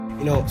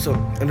So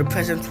in the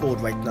present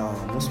world right now,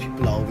 most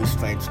people are always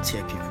trying to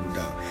tear people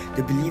down.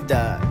 They believe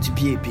that to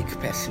be a big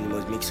person, you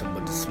must make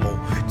somebody small.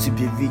 To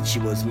be rich,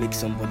 you must make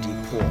somebody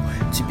poor.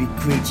 To be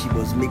great, you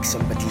must make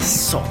somebody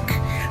suck.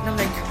 And I'm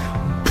like,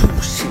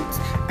 bullshit.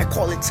 I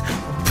call it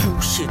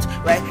bullshit,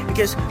 right?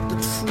 Because the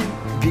true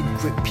big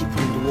great people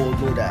in the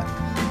world know that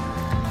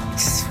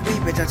it's way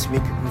better to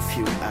make people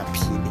feel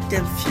happy, make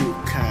them feel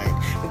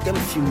kind, make them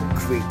feel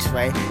great,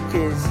 right?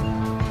 Because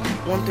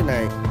one thing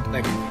I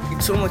like,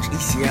 it's so much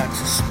easier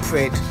to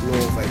spread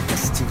love and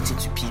positivity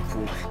to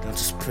people than to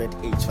spread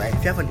hate, right?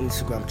 If you have an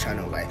Instagram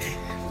channel, right,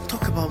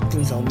 talk about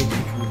things that will make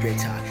people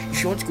better.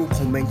 If you want to go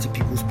comment in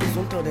people's posts,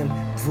 don't tell them,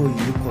 bro,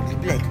 you look ugly.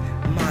 Be like,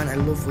 man, I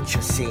love what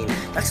you're saying.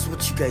 That's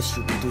what you guys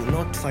should be doing,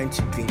 not trying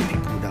to bring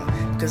people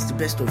down. Because the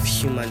best of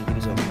human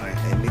beings online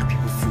and make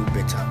people feel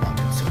better about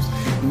themselves.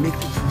 You make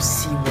people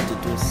see what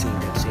they don't see in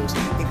themselves.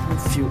 Make people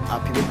feel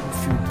happy, make people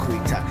feel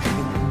greater,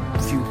 make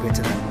people feel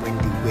better than when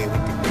they were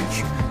when they met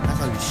you. That's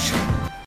how you shine.